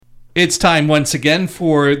It's time once again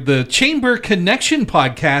for the Chamber Connection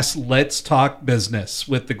podcast, Let's Talk Business,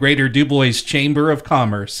 with the Greater DuBois Chamber of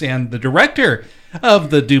Commerce. And the director of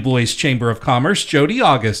the DuBois Chamber of Commerce, Jody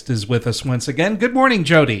August, is with us once again. Good morning,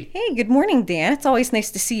 Jody. Hey, good morning, Dan. It's always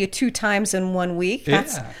nice to see you 2 times in 1 week.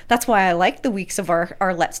 That's why I like the weeks of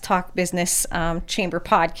our Let's Talk Business Chamber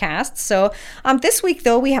podcast. So this week,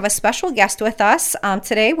 though, we have a special guest with us.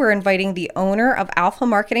 Today, we're inviting the owner of Alpha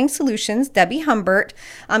Marketing Solutions, Debbie Humbert.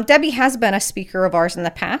 Debbie has been a speaker of ours in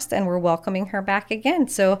the past, and we're welcoming her back again.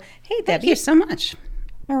 So, hey, Debbie. Thank you so much.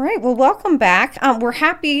 All right. Well, welcome back. We're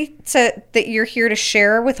happy that you're here to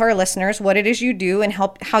share with our listeners what it is you do and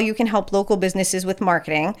how you can help local businesses with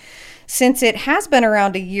marketing. Since it has been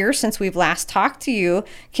around a year since we've last talked to you,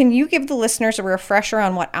 can you give the listeners a refresher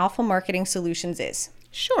on what Alpha Marketing Solutions is?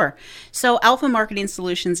 Sure. So Alpha Marketing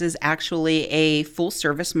Solutions is actually a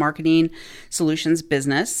full-service marketing solutions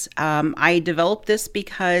business. I developed this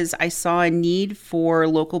because I saw a need for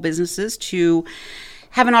local businesses to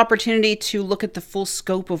have an opportunity to look at the full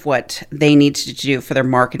scope of what they need to do for their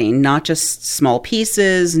marketing, not just small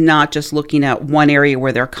pieces, not just looking at one area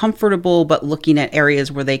where they're comfortable, but looking at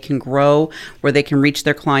areas where they can grow, where they can reach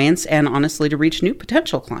their clients, and honestly, to reach new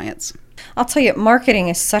potential clients. I'll tell you, marketing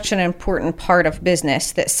is such an important part of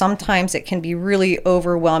business that sometimes it can be really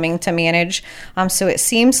overwhelming to manage. So it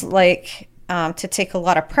seems like to take a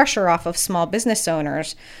lot of pressure off of small business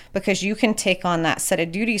owners because you can take on that set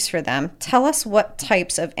of duties for them. Tell us what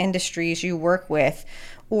types of industries you work with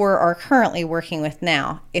or are currently working with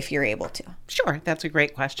now, if you're able to. Sure, that's a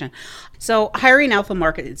great question. So hiring Alpha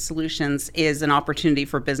Marketing Solutions is an opportunity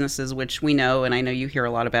for businesses, which we know, and I know you hear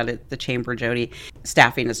a lot about it at the Chamber, Jody.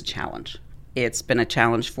 Staffing is a challenge. It's been a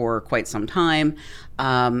challenge for quite some time.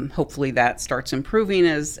 Hopefully that starts improving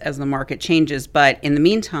as the market changes. But in the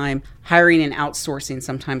meantime, hiring and outsourcing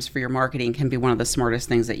sometimes for your marketing can be one of the smartest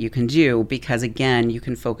things that you can do because, again, you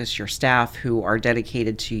can focus your staff who are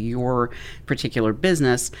dedicated to your particular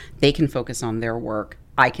business. They can focus on their work.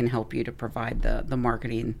 I can help you to provide the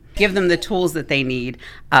marketing, give them the tools that they need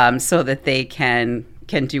so that they can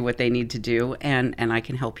do what they need to do, and I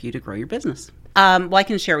can help you to grow your business. Well, I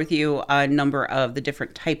can share with you a number of the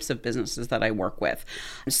different types of businesses that I work with.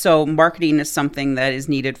 So marketing is something that is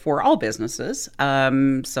needed for all businesses.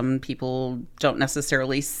 Some people don't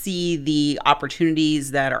necessarily see the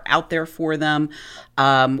opportunities that are out there for them,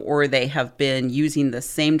 or they have been using the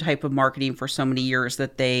same type of marketing for so many years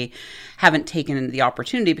that they haven't taken the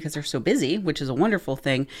opportunity because they're so busy, which is a wonderful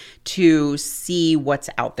thing, to see what's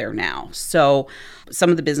out there now. So some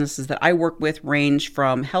of the businesses that I work with range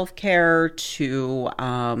from healthcare to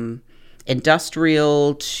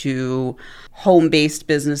industrial to home-based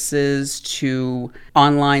businesses to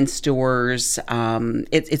online stores.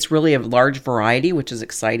 It's really a large variety, which is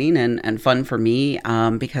exciting and fun for me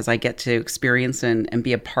because I get to experience and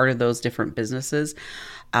be a part of those different businesses.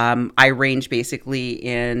 I range basically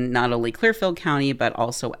in not only Clearfield County, but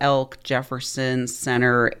also Elk, Jefferson,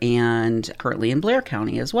 Center, and currently in Blair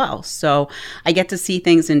County as well. So I get to see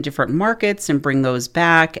things in different markets and bring those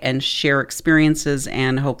back and share experiences,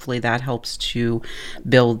 and hopefully that helps to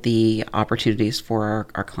build the opportunities for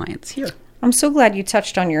our clients here. I'm so glad you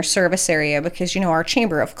touched on your service area because, our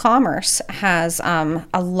Chamber of Commerce has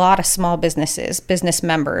a lot of small businesses, business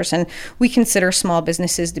members, and we consider small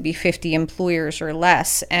businesses to be 50 employers or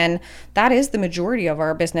less. And that is the majority of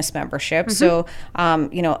our business membership. Mm-hmm.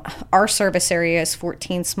 So, our service area is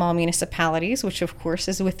 14 small municipalities, which of course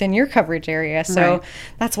is within your coverage area. So right.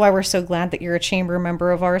 That's why we're so glad that you're a Chamber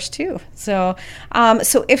member of ours too. So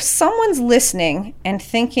if someone's listening and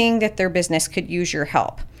thinking that their business could use your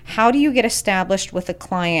help, how do you get established with a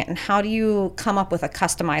client and how do you come up with a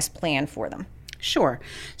customized plan for them? Sure.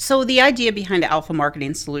 So the idea behind Alpha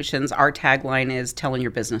Marketing Solutions, our tagline is telling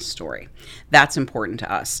your business story. That's important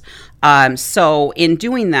to us. So in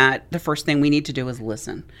doing that, the first thing we need to do is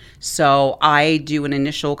listen. So I do an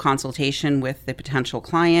initial consultation with the potential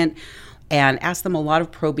client and ask them a lot of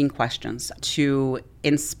probing questions to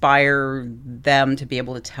inspire them to be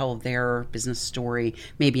able to tell their business story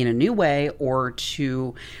maybe in a new way or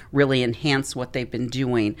to really enhance what they've been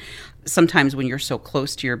doing. Sometimes when you're so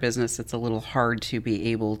close to your business, it's a little hard to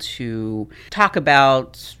be able to talk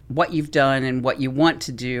about what you've done and what you want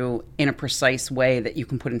to do in a precise way that you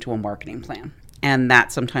can put into a marketing plan. And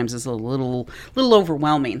that sometimes is a little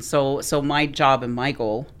overwhelming. So my job and my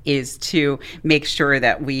goal is to make sure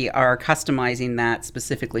that we are customizing that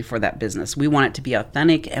specifically for that business. We want it to be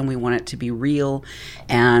authentic and we want it to be real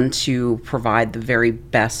and to provide the very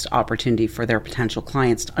best opportunity for their potential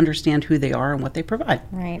clients to understand who they are and what they provide.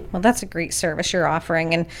 Right. Well, that's a great service you're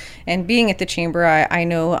offering. And being at the Chamber, I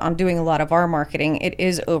know I'm doing a lot of our marketing. It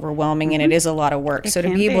is overwhelming and it is a lot of work. So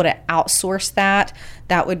to be able to outsource that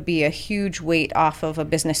would be a huge weight off of a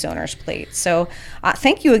business owner's plate. So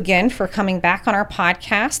thank you again for coming back on our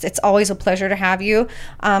podcast. It's always a pleasure to have you.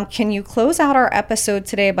 Can you close out our episode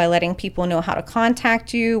today by letting people know how to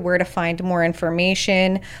contact you, where to find more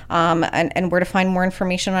information, and where to find more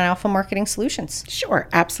information on Alpha Marketing Solutions? Sure,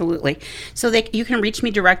 absolutely. So you can reach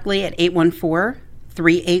me directly at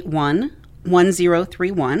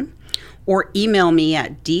 814-381-1031 or email me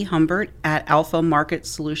at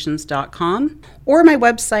dhumbert@alphamarketsolutions.com or my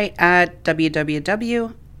website at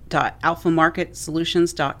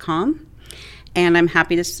www.alphamarketsolutions.com. And I'm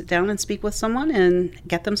happy to sit down and speak with someone and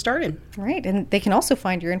get them started. Right. And they can also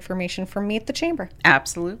find your information from me at the Chamber.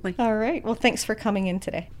 Absolutely. All right. Well, thanks for coming in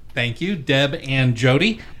today. Thank you, Deb and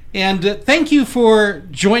Jody. And thank you for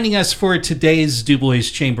joining us for today's DuBois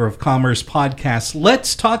Chamber of Commerce podcast,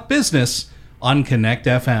 Let's Talk Business on Connect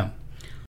FM.